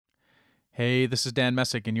Hey, this is Dan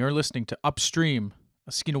Messick, and you're listening to Upstream,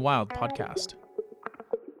 a Skeena Wild podcast.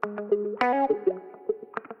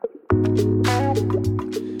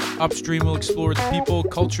 Upstream will explore the people,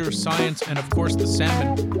 culture, science, and of course the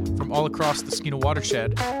salmon from all across the Skeena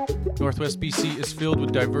watershed. Northwest BC is filled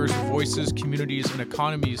with diverse voices, communities, and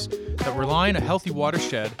economies that rely on a healthy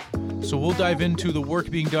watershed. So we'll dive into the work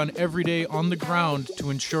being done every day on the ground to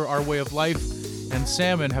ensure our way of life and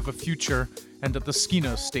salmon have a future and that the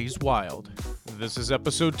Skeena stays wild. This is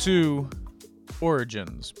episode 2,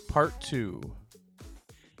 Origins, part 2.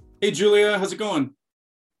 Hey, Julia, how's it going?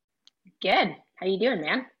 Good. How you doing,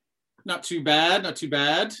 man? Not too bad, not too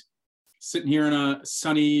bad. Sitting here on a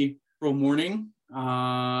sunny April morning,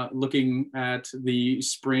 looking at the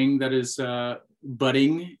spring that is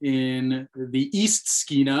budding in the East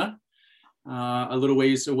Skeena, a little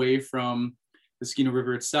ways away from the Skeena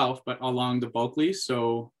River itself, but along the Bulkley,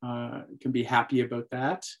 so can be happy about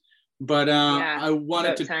that. But I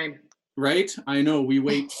wanted to, time. Right? I know, we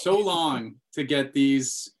wait so long to get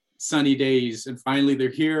these sunny days, and finally they're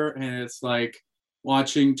here, and it's like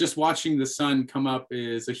watching the sun come up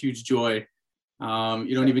is a huge joy.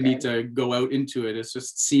 You don't even need to go out into it. It's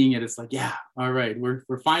just seeing it. It's like, yeah, all right, we're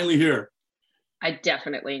finally here. I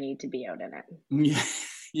definitely need to be out in it.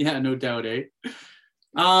 Yeah, no doubt, eh?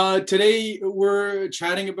 Today we're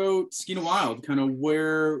chatting about Skeena Wild, kind of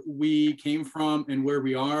where we came from and where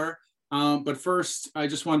we are. But first, I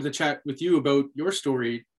just wanted to chat with you about your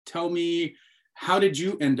story. Tell me, how did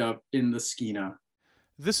you end up in the Skeena?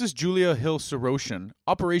 This is Julia Hill-Soroshan,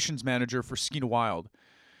 operations manager for Skeena Wild.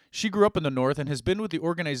 She grew up in the North and has been with the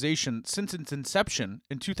organization since its inception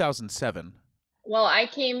in 2007. Well, I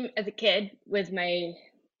came as a kid with my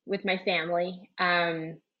family.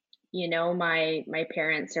 My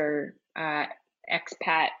parents are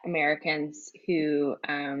expat Americans who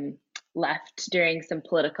left during some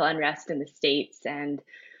political unrest in the States and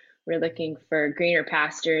were looking for greener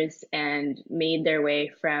pastures and made their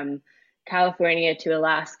way from California to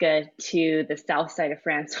Alaska to the south side of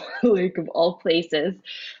Francois Lake, of all places,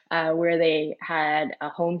 where they had a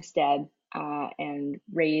homestead and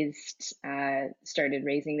started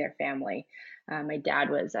raising their family. My dad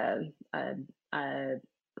was a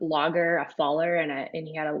logger, a faller, and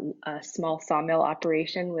he had a small sawmill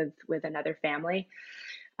operation with another family.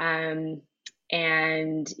 And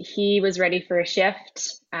he was ready for a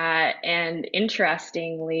shift, and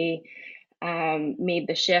interestingly, made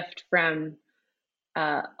the shift from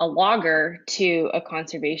a logger to a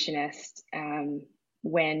conservationist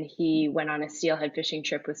when he went on a steelhead fishing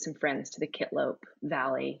trip with some friends to the Kitlope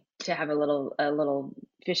Valley to have a little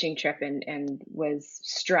fishing trip, and was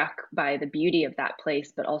struck by the beauty of that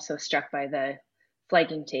place, but also struck by the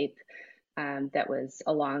flagging tape that was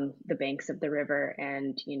along the banks of the river.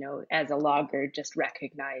 And, as a logger, just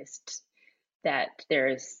recognized that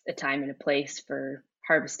there's a time and a place for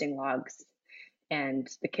harvesting logs, and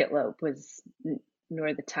the Kitlope was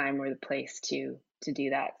nor the time or the place to do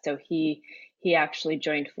that. So he actually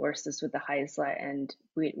joined forces with the Haisla, and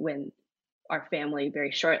when our family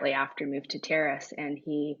very shortly after moved to Terrace, and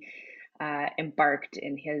he embarked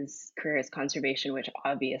in his career as conservation, which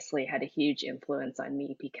obviously had a huge influence on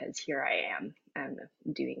me, because here I am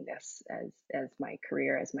doing this as my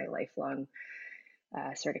career, as my lifelong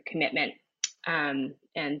sort of commitment.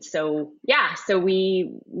 And so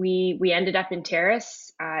we ended up in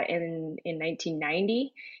Terrace in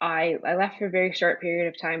 1990. I left for a very short period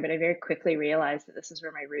of time, but I very quickly realized that this is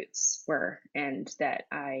where my roots were, and that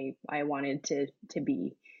I wanted to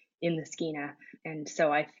be in the Skeena. And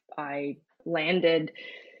so I landed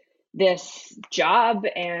this job,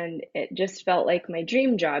 and it just felt like my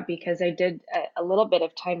dream job, because I did a little bit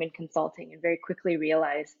of time in consulting and very quickly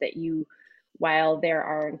realized that while there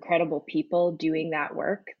are incredible people doing that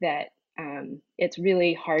work, that it's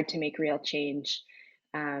really hard to make real change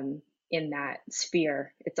in that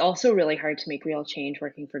sphere. It's also really hard to make real change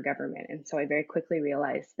working for government. And so I very quickly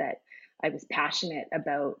realized that I was passionate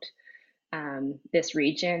about this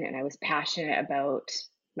region, and I was passionate about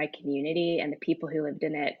my community and the people who lived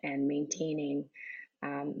in it, and maintaining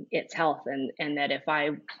its health, and that if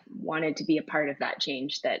I wanted to be a part of that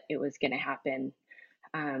change, that it was going to happen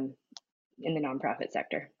in the nonprofit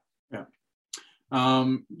sector. Yeah.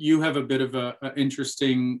 You have a bit of an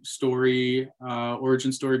interesting story,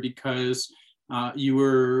 origin story, because you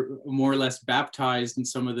were more or less baptized in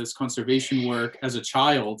some of this conservation work as a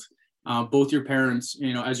child. Both your parents,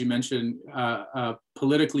 as you mentioned,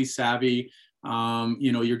 politically savvy.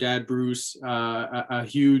 Your dad, Bruce, a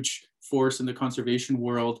huge force in the conservation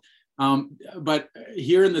world. But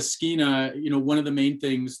here in the Skeena, one of the main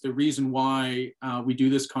things, the reason why we do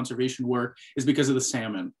this conservation work is because of the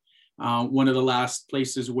salmon. one of the last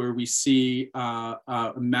places where we see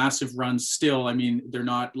massive runs still. I mean, they're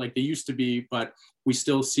not like they used to be, but we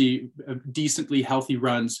still see decently healthy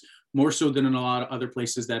runs, more so than in a lot of other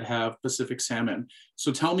places that have Pacific salmon.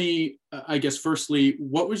 So tell me, I guess, firstly,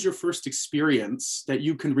 what was your first experience that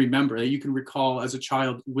you can remember, that you can recall as a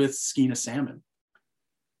child with Skeena salmon?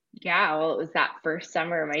 Yeah, well, it was that first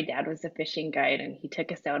summer. My dad was a fishing guide and he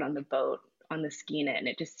took us out on the boat on the Skeena, and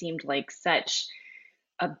it just seemed like such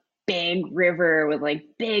a big river with like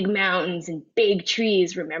big mountains and big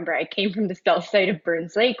trees. Remember, I came from the south side of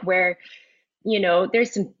Burns Lake where,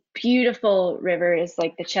 there's some beautiful rivers,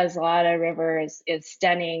 like the Cheslada River is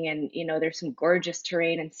stunning, and there's some gorgeous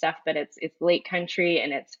terrain and stuff, but it's lake country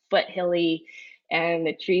and it's foothilly, and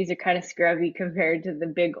the trees are kind of scrubby compared to the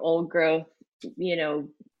big old growth, you know,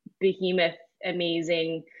 behemoth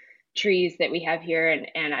amazing trees that we have here.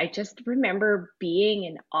 And I just remember being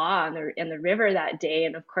in awe in the river that day.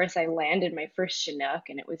 And of course I landed my first Chinook,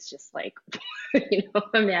 and it was just like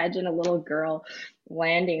imagine a little girl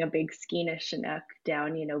landing a big Skeena Chinook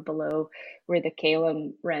down, below where the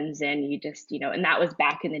Kalem runs in. You just, and that was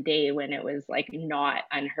back in the day when it was like not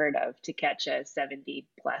unheard of to catch a 70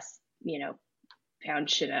 plus, pound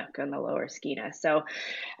Chinook on the lower Skeena. So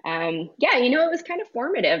yeah, it was kind of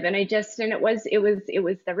formative. And it was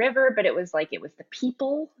the river, but it was the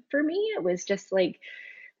people for me. It was just like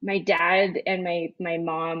my dad and my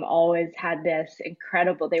mom always had this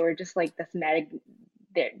incredible, they were just like this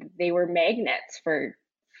they were magnets for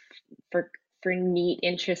for neat,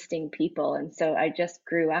 interesting people. And so I just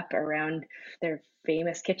grew up around their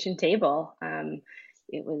famous kitchen table.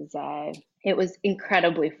 It was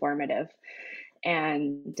incredibly formative,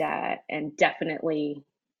 and definitely,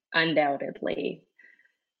 undoubtedly,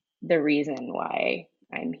 the reason why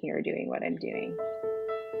I'm here doing what I'm doing.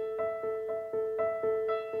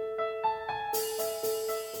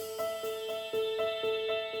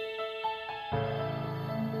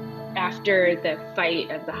 After the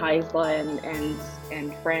fight of the Haisla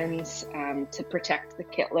and friends to protect the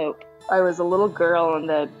Kitlope, I was a little girl on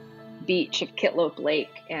the beach of Kitlope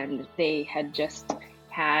Lake, and they had just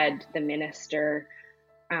had the minister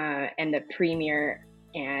and the premier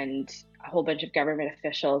and a whole bunch of government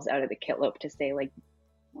officials out of the Kitlope to say, like,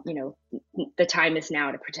 the time is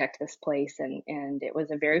now to protect this place. And it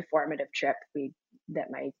was a very formative trip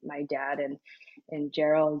that my dad and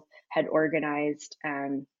Gerald had organized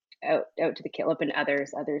out to the Kitlope, and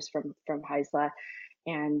others from Haisla.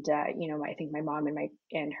 And I think my mom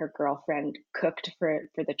and her girlfriend cooked for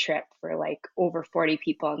the trip for like over 40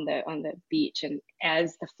 people on the beach. And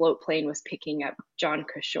as the float plane was picking up John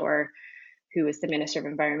Kushore, who was the Minister of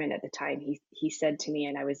Environment at the time, he said to me,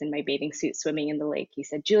 and I was in my bathing suit swimming in the lake, he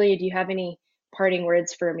said, "Julia, do you have any parting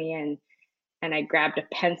words for me?" And I grabbed a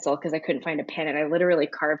pencil because I couldn't find a pen, and I literally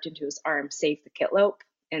carved into his arm, "Save the Kitlope."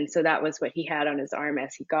 And so that was what he had on his arm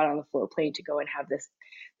as he got on the float plane to go and have this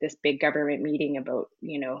big government meeting about,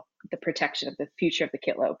 the protection of the future of the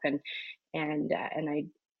Kitlope. And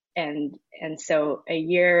so a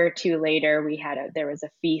year or two later, there was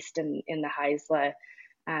a feast in the Haisla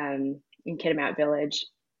in Kitimat Village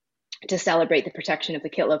to celebrate the protection of the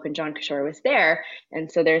Kitlope, and John Kushore was there. And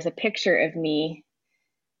so there's a picture of me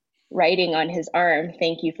writing on his arm,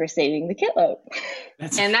 "Thank you for saving the Kitlope."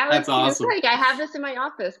 And that's awesome. Like, I have this in my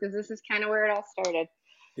office because this is kind of where it all started.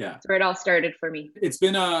 Yeah, it's where it all started for me. It's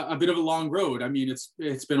been a bit of a long road. I mean,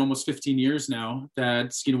 it's been almost 15 years now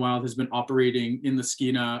that Skeena Wild has been operating in the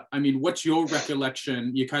Skeena. I mean, what's your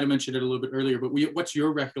recollection? You kind of mentioned it a little bit earlier, but what's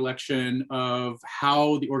your recollection of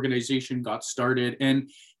how the organization got started, and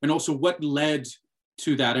also what led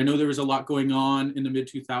to that? I know there was a lot going on in the mid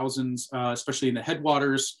 2000s, especially in the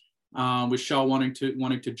headwaters, with Shell wanting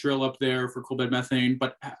to drill up there for coal bed methane.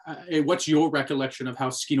 But what's your recollection of how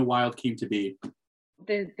Skeena Wild came to be?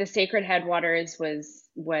 The sacred headwaters was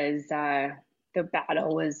the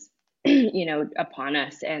battle was upon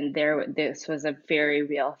us, and this was a very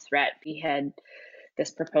real threat. We had this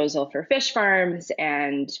proposal for fish farms,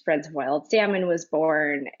 and Friends of Wild Salmon was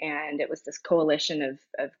born, and it was this coalition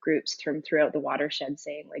of groups throughout the watershed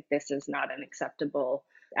saying, like, this is not an acceptable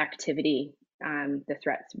activity. The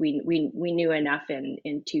threats, we knew enough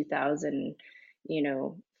in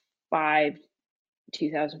 2005,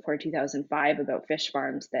 2004, 2005 about fish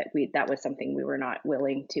farms that was something we were not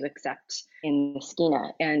willing to accept in the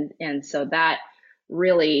Skeena. And so that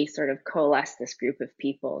really sort of coalesced this group of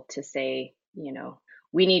people to say,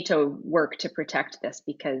 we need to work to protect this,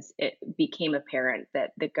 because it became apparent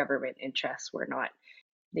that the government interests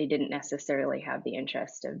they didn't necessarily have the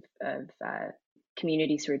interest of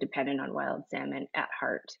communities who are dependent on wild salmon at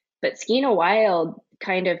heart. But Skeena Wild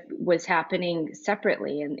kind of was happening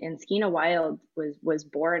separately, and Skeena Wild was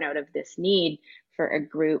born out of this need for a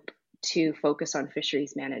group to focus on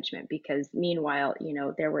fisheries management, because meanwhile,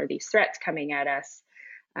 there were these threats coming at us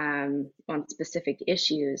on specific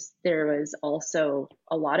issues. There was also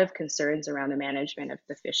a lot of concerns around the management of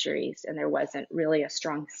the fisheries, and there wasn't really a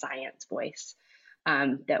strong science voice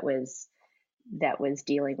that was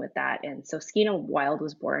dealing with that. And so Skeena Wild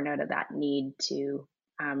was born out of that need to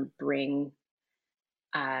bring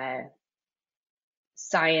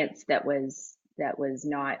science that was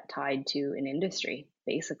not tied to an industry,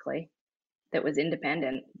 basically, that was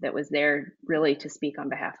independent, that was there really to speak on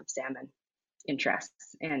behalf of salmon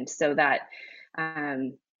interests. And so that,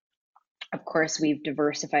 of course, we've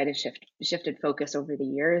diversified and shifted focus over the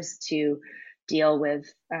years to deal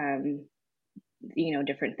with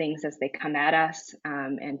different things as they come at us,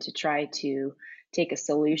 and to try to take a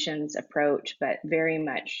solutions approach, but very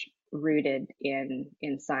much rooted in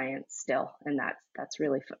science still. And that's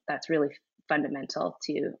really fundamental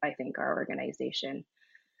to, I think, our organization.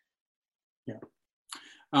 Yeah.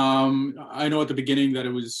 I know at the beginning that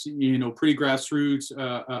it was, pretty grassroots,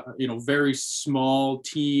 very small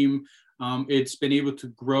team. It's been able to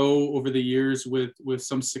grow over the years with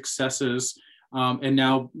some successes. And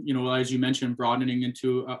now, as you mentioned, broadening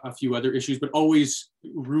into a few other issues, but always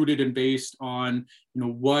rooted and based on,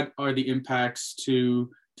 what are the impacts to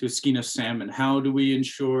Skeena salmon? How do we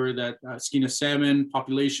ensure that Skeena salmon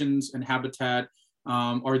populations and habitat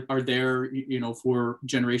are there, for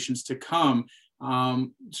generations to come?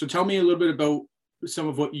 So tell me a little bit about some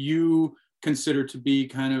of what you consider to be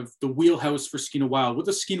kind of the wheelhouse for Skeena Wild. What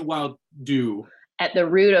does Skeena Wild do? At the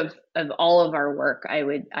root of all of our work, I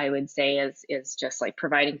would say is just like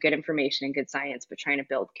providing good information and good science, but trying to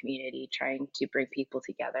build community, trying to bring people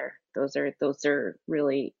together. Those are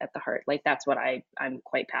really at the heart. Like, that's what I'm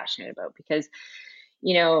quite passionate about, because,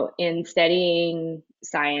 in studying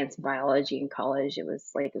science, biology in college, it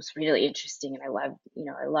was really interesting, and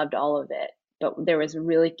I loved all of it. But there was a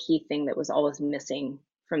really key thing that was always missing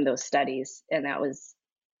from those studies, and that was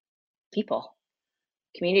people.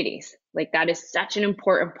 Communities. Like, that is such an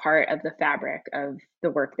important part of the fabric of the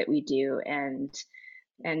work that we do, and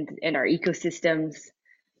our ecosystems.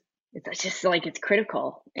 It's just like, it's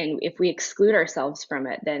critical, and if we exclude ourselves from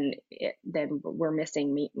it, then we're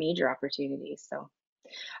missing major opportunities. So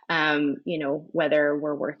whether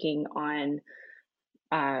we're working on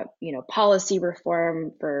policy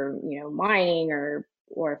reform for mining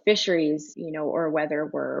or fisheries, or whether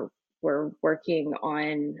we're working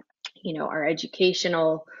on our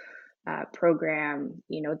educational program,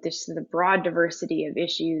 this is the broad diversity of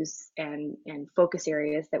issues and focus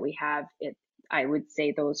areas that we have. I would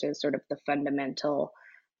say those are sort of the fundamental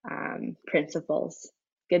principles: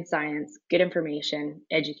 good science, good information,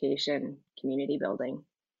 education, community building.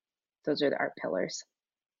 Those are our pillars.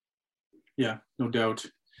 Yeah, no doubt.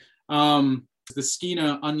 The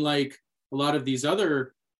Skeena, unlike a lot of these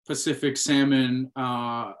other Pacific salmon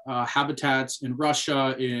habitats in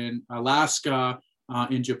Russia, in Alaska,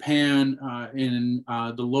 in Japan, in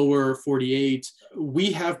the lower 48,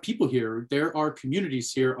 we have people here. There are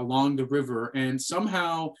communities here along the river, and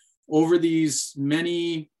somehow over these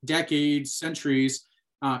many decades, centuries,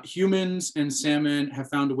 humans and salmon have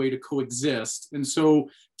found a way to coexist. And so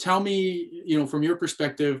tell me, from your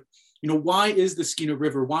perspective, why is the Skeena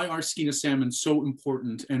River, why are Skeena salmon so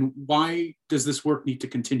important, and why does this work need to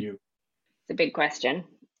continue? It's a big question.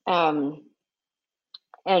 And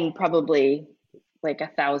probably like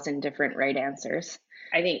 1,000 different right answers.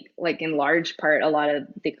 I think, like, in large part, a lot of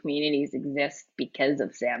the communities exist because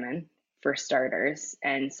of salmon, for starters.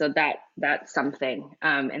 And so that's something.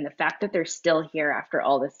 And the fact that they're still here after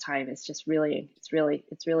all this time is just really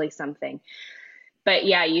something. But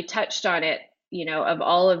yeah, you touched on it. Of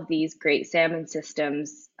all of these great salmon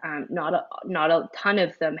systems, not a ton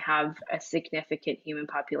of them have a significant human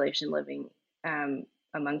population living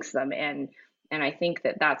amongst them, and I think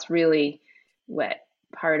that that's really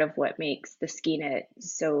part of what makes the Skeena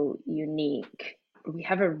so unique. We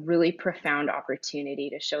have a really profound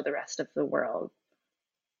opportunity to show the rest of the world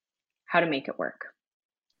how to make it work,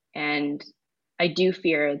 and I do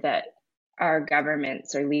fear that our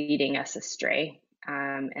governments are leading us astray.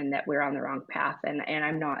 And that we're on the wrong path. And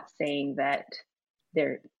I'm not saying that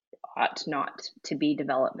there ought not to be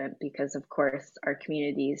development, because of course our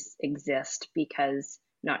communities exist because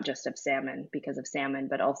not just of salmon,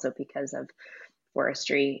 but also because of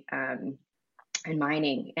forestry and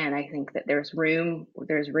mining. And I think that there's room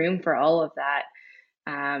for all of that,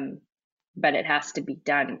 but it has to be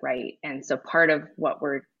done right. And so part of what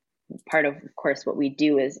we're part of course, what we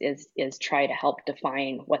do is try to help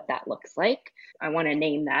define what that looks like. I want to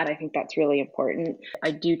name that. I think that's really important.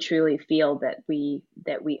 I do truly feel that we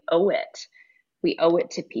owe it. We owe it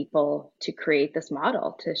to people to create this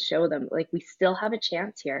model to show them like we still have a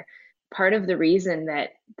chance here. Part of the reason that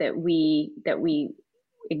we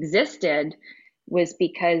existed was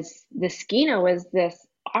because the Skeena was this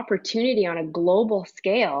opportunity on a global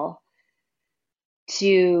scale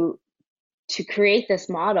to create this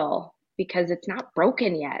model because it's not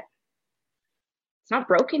broken yet. It's not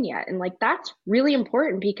broken yet. And like that's really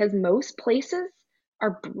important because most places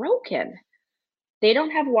are broken. They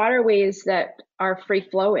don't have waterways that are free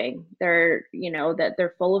flowing. They're, that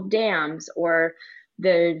they're full of dams, or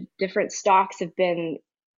the different stocks have been,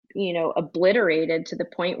 obliterated to the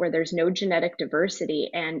point where there's no genetic diversity.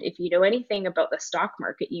 And if you know anything about the stock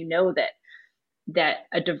market, you know that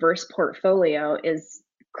a diverse portfolio is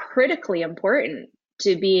critically important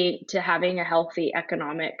to having a healthy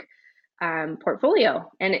economic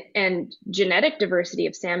portfolio, and genetic diversity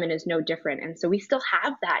of salmon is no different. And so we still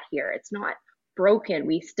have that here. It's not broken.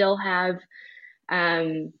 We still have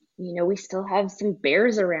we still have some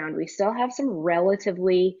bears around. We still have some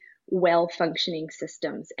relatively well functioning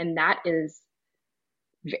systems, and that is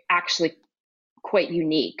actually quite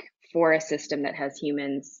unique for a system that has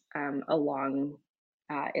humans along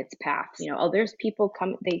its path. There's people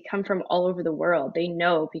they come from all over the world. They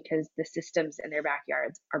know because the systems in their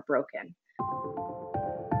backyards are broken.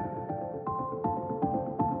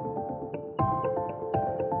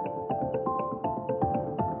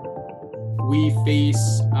 We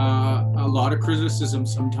face a lot of criticism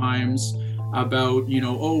sometimes about,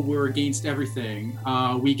 oh, we're against everything.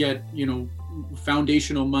 We get,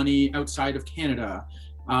 foundational money outside of Canada.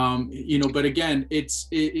 But again,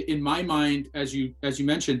 in my mind, as you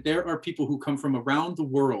mentioned, there are people who come from around the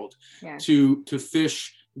world to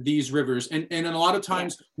fish these rivers, and a lot of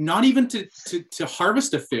times not even to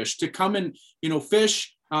harvest a fish, to come and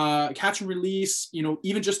fish, catch and release,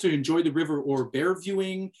 even just to enjoy the river, or bear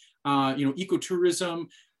viewing, ecotourism.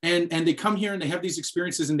 And they come here and they have these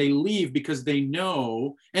experiences and they leave because they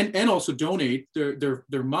know, and also donate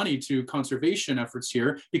their money to conservation efforts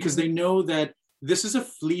here, because they know that this is a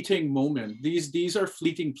fleeting moment. These are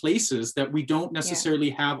fleeting places that we don't necessarily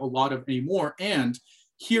have a lot of anymore. And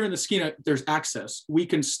here in the Skeena, there's access. We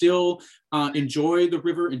can still enjoy the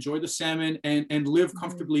river, enjoy the salmon, and live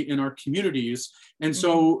comfortably in our communities. And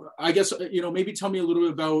so I guess, maybe tell me a little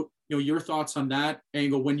bit about your thoughts on that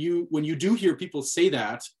angle. When you do hear people say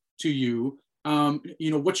that to you,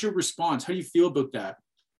 what's your response? How do you feel about that?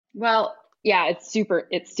 Well, yeah, it's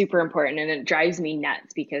super important, and it drives me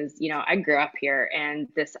nuts because I grew up here, and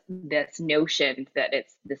this notion that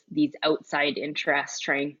it's these outside interests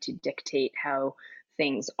trying to dictate how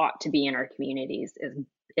things ought to be in our communities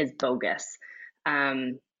is bogus.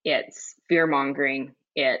 It's fear mongering.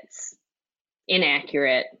 It's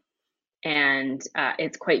inaccurate, and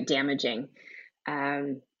it's quite damaging.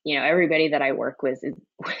 Everybody that I work with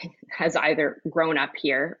has either grown up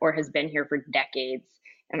here or has been here for decades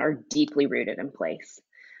and are deeply rooted in place.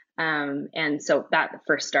 And so that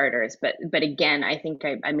for starters, but again, I think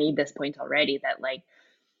I made this point already that like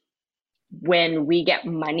when we get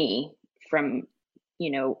money from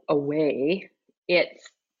away, it's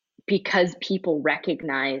because people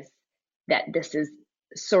recognize that this is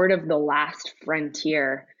sort of the last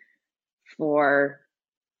frontier and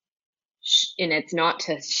it's not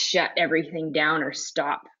to shut everything down or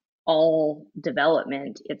stop all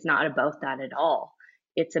development. It's not about that at all.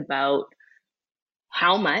 It's about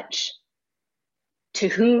how much, to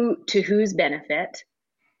whose benefit,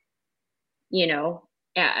 and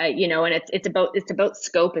it's about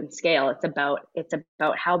scope and scale. It's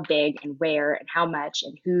about how big and where and how much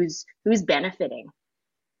and who's benefiting.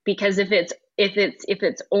 Because if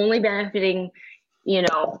it's only benefiting,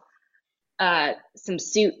 some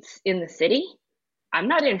suits in the city, I'm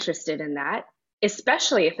not interested in that,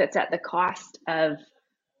 especially if it's at the cost of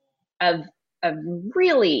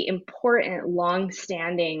really important,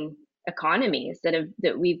 long-standing economies that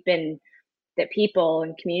people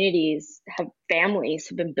and communities families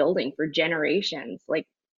have been building for generations. Like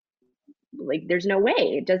there's no way.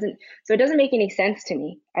 It doesn't make any sense to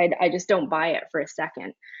me. I just don't buy it for a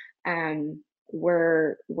second.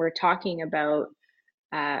 We're talking about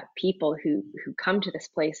people who come to this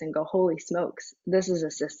place and go, holy smokes, this is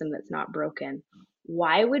a system that's not broken.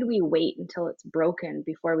 Why would we wait until it's broken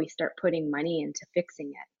before we start putting money into fixing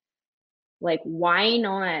it? Like, why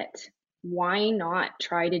not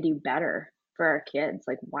try to do better for our kids?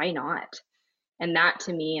 Like, why not? And that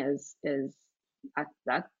to me is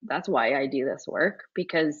that's why I do this work,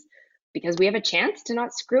 because because we have a chance to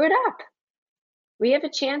not screw it up. We have a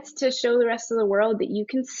chance to show the rest of the world that you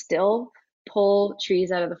can still pull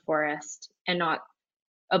trees out of the forest and not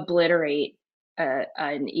obliterate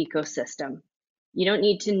an ecosystem. You don't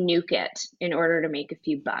need to nuke it in order to make a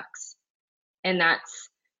few bucks. And that's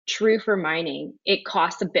true for mining. It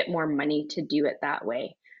costs a bit more money to do it that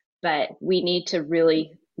way, but we need to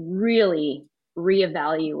really, really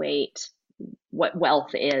reevaluate what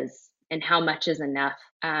wealth is and how much is enough.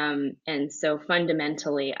 And so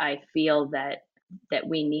fundamentally, I feel that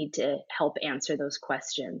we need to help answer those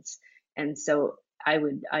questions. And so I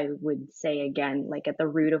would say again, like at the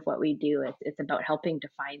root of what we do, it's about helping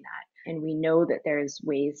define that. And we know that there's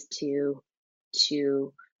ways to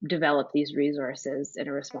develop these resources in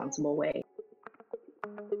a responsible way.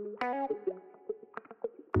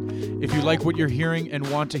 If you like what you're hearing and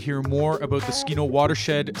want to hear more about the Skeena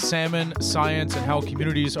watershed, salmon, science, and how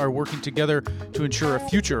communities are working together to ensure a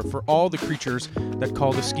future for all the creatures that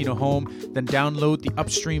call the Skeena home, then download the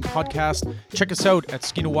Upstream podcast. Check us out at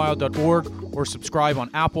skeenawild.org or subscribe on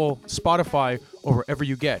Apple, Spotify, or wherever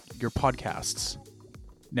you get your podcasts.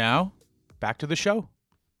 Now, back to the show.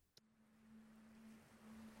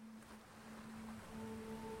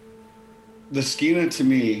 The Skeena to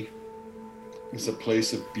me is a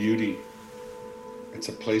place of beauty. It's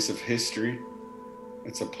a place of history.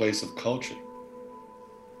 It's a place of culture.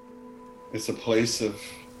 It's a place of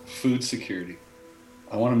food security.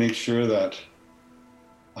 I want to make sure that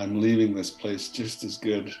I'm leaving this place just as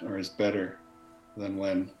good or as better than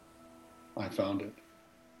when I found it.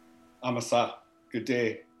 Amasa, good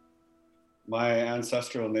day. My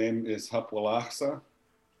ancestral name is Hapwalaksa.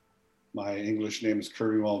 My English name is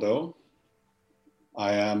Kirby Waldo.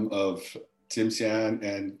 I am of Tsimshian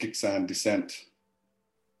and Gitxsan descent.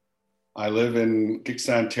 I live in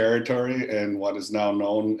Gitxsan territory in what is now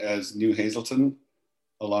known as New Hazelton,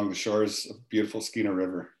 along the shores of beautiful Skeena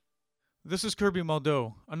River. This is Kirby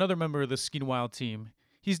Muldo, another member of the Skeena Wild team.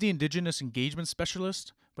 He's the Indigenous Engagement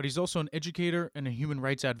Specialist, but he's also an educator and a human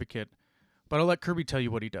rights advocate. But I'll let Kirby tell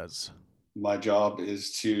you what he does. My job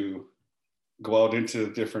is to go out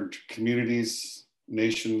into different communities,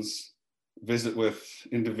 nations, visit with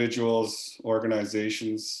individuals,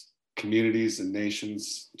 organizations, communities, and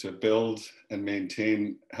nations to build and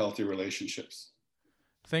maintain healthy relationships.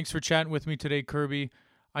 Thanks for chatting with me today, Kirby.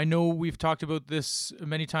 I know we've talked about this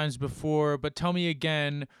many times before, but tell me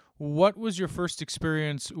again, what was your first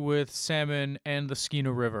experience with salmon and the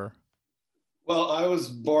Skeena River? Well, I was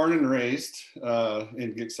born and raised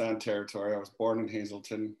in Gitxsan territory. I was born in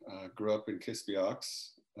Hazelton, grew up in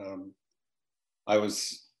Kispiox. I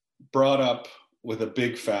was brought up with a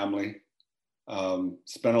big family,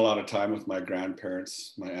 spent a lot of time with my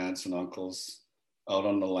grandparents, my aunts and uncles, out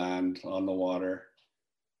on the land, on the water.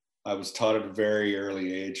 I was taught at a very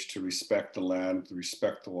early age to respect the land, to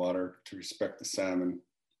respect the water, to respect the salmon.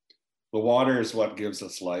 The water is what gives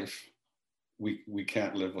us life. We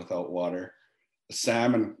can't live without water. The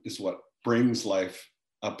salmon is what brings life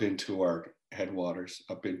up into our headwaters,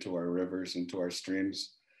 up into our rivers, into our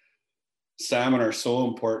streams. Salmon are so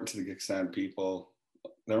important to the Gitxsan people.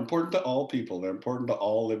 They're important to all people. They're important to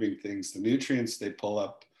all living things. The nutrients they pull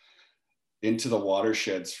up into the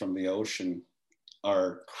watersheds from the ocean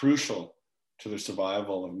are crucial to the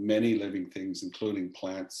survival of many living things, including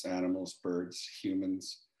plants, animals, birds,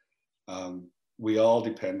 humans. We all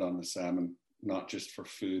depend on the salmon, not just for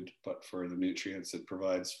food, but for the nutrients it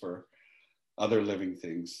provides for other living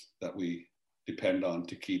things that we depend on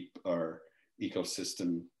to keep our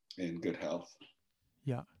ecosystem in good health.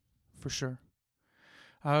 Yeah, for sure.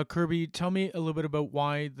 Kirby, tell me a little bit about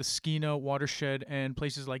why the Skeena watershed and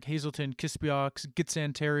places like Hazelton, Kispiox,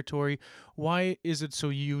 Gitxsan territory, why is it so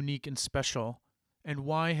unique and special? And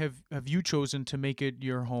why have you chosen to make it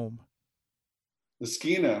your home? The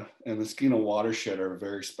Skeena and the Skeena watershed are a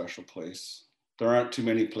very special place. There aren't too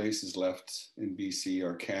many places left in BC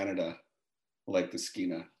or Canada like the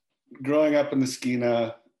Skeena. Growing up in the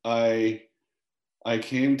Skeena, I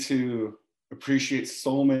came to appreciate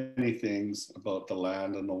so many things about the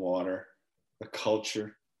land and the water, the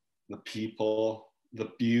culture, the people,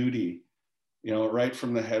 the beauty, you know, right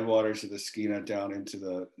from the headwaters of the Skeena down into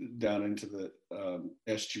the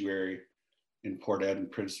estuary in Port Ed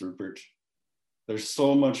and Prince Rupert. There's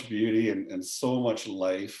so much beauty and so much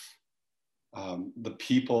life. The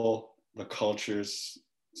people, the cultures,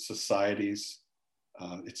 societies,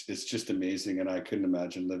 it's just amazing, and I couldn't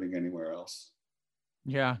imagine living anywhere else.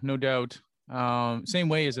 Yeah, no doubt. Same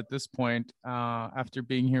way as at this point, after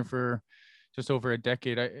being here for just over a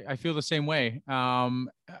decade, I feel the same way.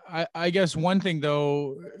 I guess one thing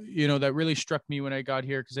though, you know, that really struck me when I got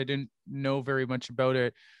here, because I didn't know very much about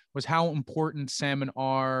it, was how important salmon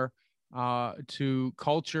are to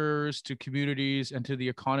cultures, to communities, and to the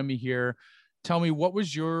economy here. Tell me, what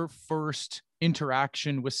was your first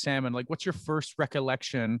interaction with salmon? Like, what's your first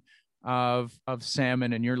recollection of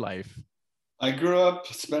salmon in your life? I grew up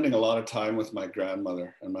spending a lot of time with my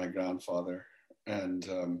grandmother and my grandfather, and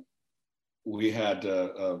we had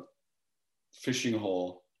a fishing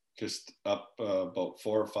hole just up about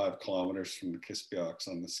 4 or 5 kilometers from the Kispioks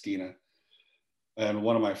on the Skeena. And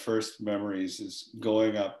one of my first memories is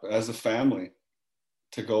going up as a family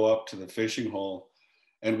to go up to the fishing hole.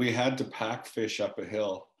 And we had to pack fish up a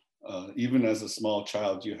hill. Even as a small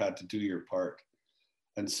child, you had to do your part.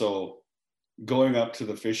 And so going up to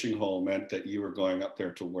the fishing hole meant that you were going up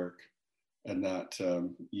there to work, and that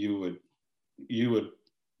you would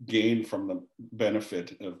gain from the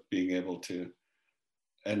benefit of being able to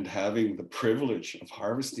and having the privilege of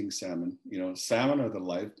harvesting salmon. You know, salmon are the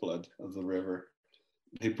lifeblood of the river.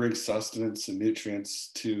 They bring sustenance and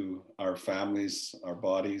nutrients to our families, our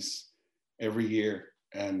bodies every year.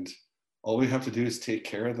 And all we have to do is take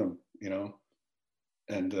care of them, you know,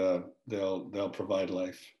 and they'll provide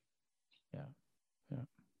life. Yeah. Yeah.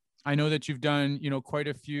 I know that you've done, quite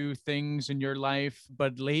a few things in your life,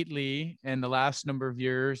 but lately, in the last number of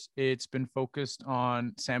years, it's been focused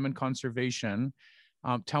on salmon conservation.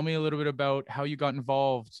 Tell me a little bit about how you got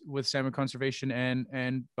involved with salmon conservation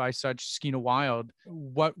and by such Skeena Wild.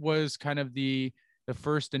 What was kind of the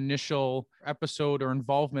first initial episode or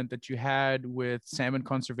involvement that you had with salmon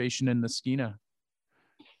conservation in the Skeena?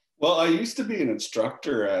 Well, I used to be an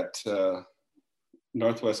instructor at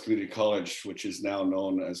Northwest Community College, which is now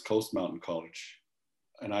known as Coast Mountain College.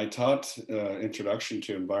 And I taught Introduction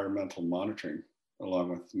to Environmental Monitoring, along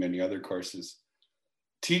with many other courses.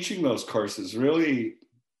 Teaching those courses really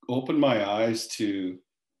opened my eyes to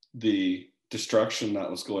the destruction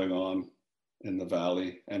that was going on in the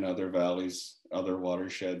valley and other valleys, other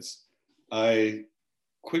watersheds. I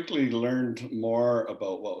quickly learned more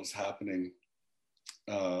about what was happening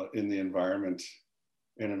in the environment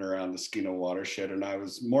in and around the Skeena watershed. And I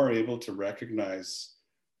was more able to recognize,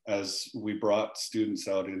 as we brought students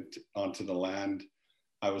out onto the land,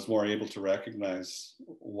 I was more able to recognize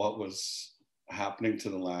what was happening to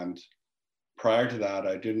the land. Prior to that,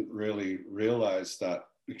 I didn't really realize that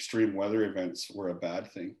extreme weather events were a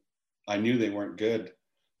bad thing. I knew they weren't good,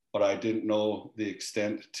 but I didn't know the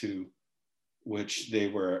extent to which they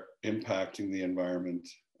were impacting the environment,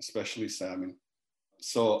 especially salmon.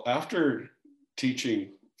 So after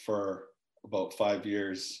teaching for about 5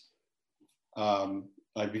 years,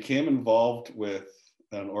 I became involved with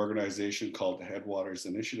an organization called the Headwaters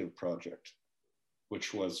Initiative Project,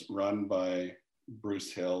 which was run by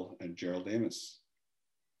Bruce Hill and Gerald Amos.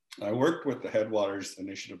 I worked with the Headwaters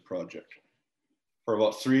Initiative Project for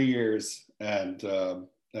about 3 years, and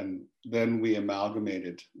then we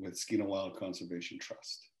amalgamated with Skeena Wild Conservation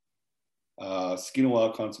Trust. Skeena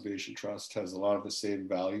Wild Conservation Trust has a lot of the same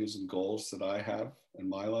values and goals that I have in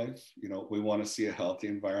my life. You know, we want to see a healthy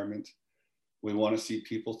environment. We want to see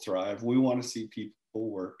people thrive. We want to see people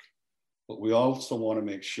work, but we also want to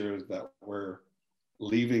make sure that we're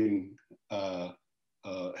leaving a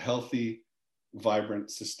healthy, vibrant,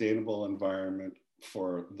 sustainable environment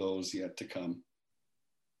for those yet to come.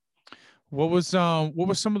 What was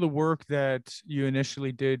some of the work that you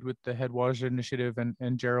initially did with the Headwaters Initiative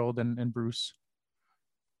and Gerald and Bruce?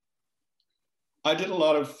 I did a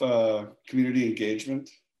lot of community engagement.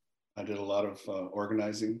 I did a lot of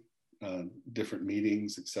organizing, different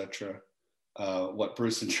meetings, etc. What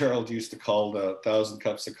Bruce and Gerald used to call the 1,000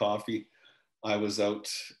 cups of coffee. I was out,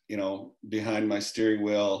 behind my steering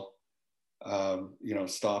wheel,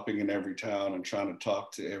 stopping in every town and trying to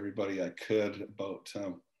talk to everybody I could about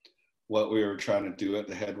what we were trying to do at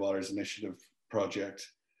the Headwaters Initiative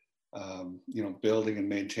Project, building and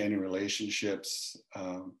maintaining relationships,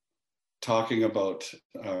 talking about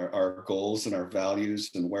our goals and our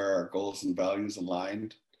values and where our goals and values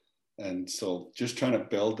aligned. And so just trying to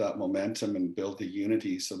build that momentum and build the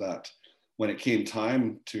unity so that when it came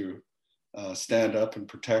time to stand up and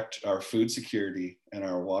protect our food security and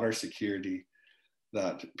our water security,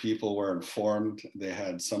 that people were informed, they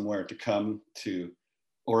had somewhere to come to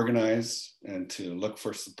organize and to look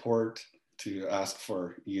for support, to ask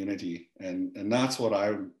for unity. And that's what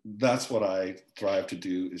I thrive to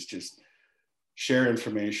do, is just share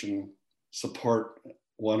information, support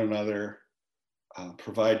one another,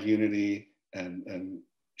 provide unity, and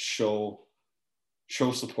show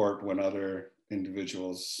support when other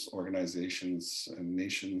individuals, organizations, and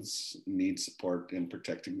nations need support in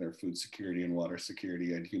protecting their food security and water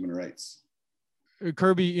security and human rights.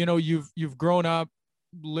 Kirby, you've grown up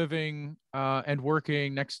living and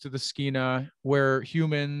working next to the Skeena where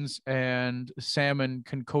humans and salmon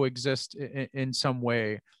can coexist in some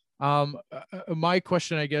way. My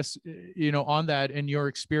question, I guess, on that, in your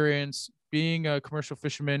experience being a commercial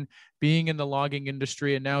fisherman, being in the logging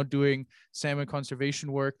industry, and now doing salmon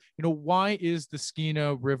conservation work, why is the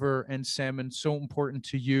Skeena River and salmon so important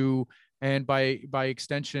to you, and by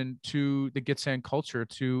extension to the Gitxsan culture,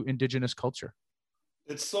 to Indigenous culture?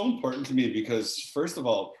 It's so important to me because, first of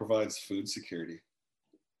all, it provides food security.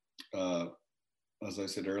 As I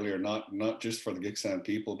said earlier, not just for the Gitxsan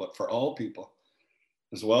people, but for all people,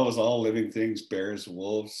 as well as all living things, bears,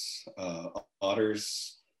 wolves,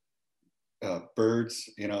 otters, birds.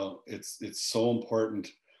 It's so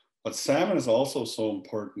important. But salmon is also so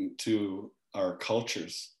important to our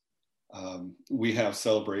cultures. We have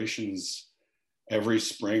celebrations every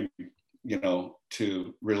spring,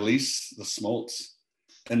 to release the smolts.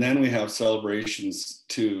 And then we have celebrations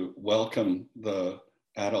to welcome the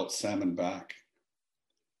adult salmon back.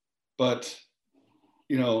 But,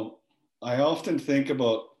 I often think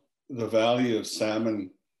about the value of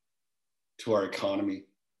salmon to our economy.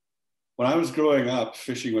 When I was growing up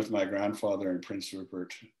fishing with my grandfather in Prince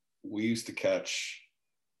Rupert, we used to catch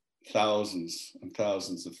thousands and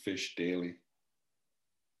thousands of fish daily.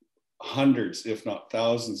 Hundreds, if not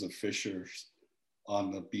thousands of fishers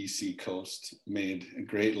on the BC coast made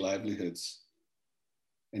great livelihoods.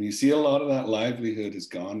 And you see a lot of that livelihood is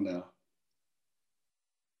gone now.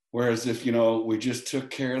 Whereas if, we just took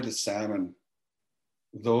care of the salmon,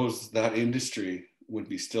 that industry would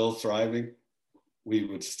be still thriving. We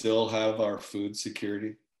would still have our food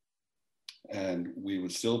security, and we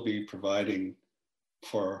would still be providing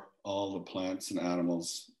for all the plants and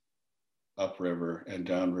animals upriver and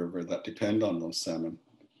downriver that depend on those salmon.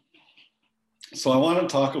 So I want to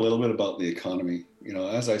talk a little bit about the economy.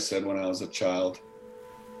 As I said, when I was a child,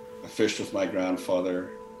 I fished with my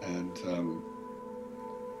grandfather, and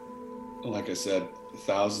like I said,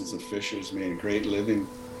 thousands of fishers made a great living.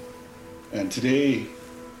 And today,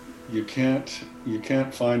 you can't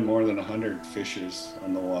find more than 100 fishers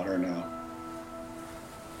on the water now.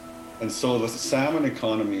 And so the salmon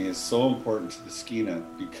economy is so important to the Skeena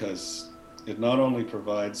because it not only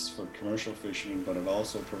provides for commercial fishing, but it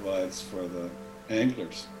also provides for the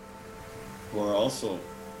anglers who are also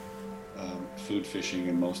food fishing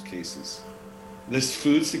in most cases. This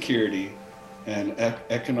food security and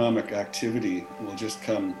economic activity will just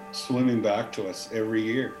come swimming back to us every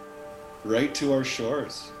year, right to our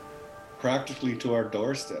shores, practically to our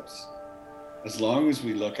doorsteps, as long as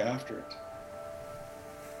we look after it.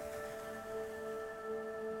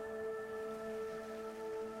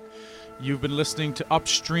 You've been listening to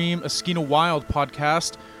Upstream, a Skeena Wild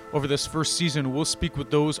podcast. Over this first season, we'll speak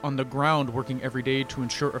with those on the ground working every day to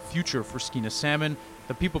ensure a future for Skeena salmon,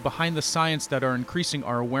 the people behind the science that are increasing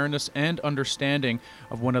our awareness and understanding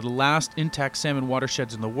of one of the last intact salmon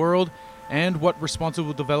watersheds in the world, and what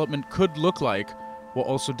responsible development could look like. We'll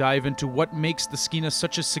also dive into what makes the Skeena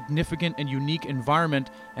such a significant and unique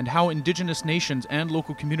environment, and how Indigenous nations and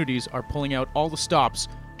local communities are pulling out all the stops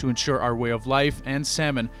to ensure our way of life and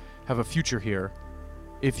salmon have a future here.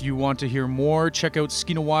 If you want to hear more, check out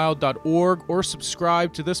skeenawild.org or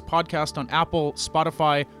subscribe to this podcast on Apple,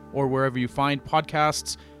 Spotify, or wherever you find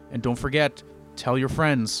podcasts. And don't forget, tell your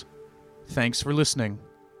friends. Thanks for listening.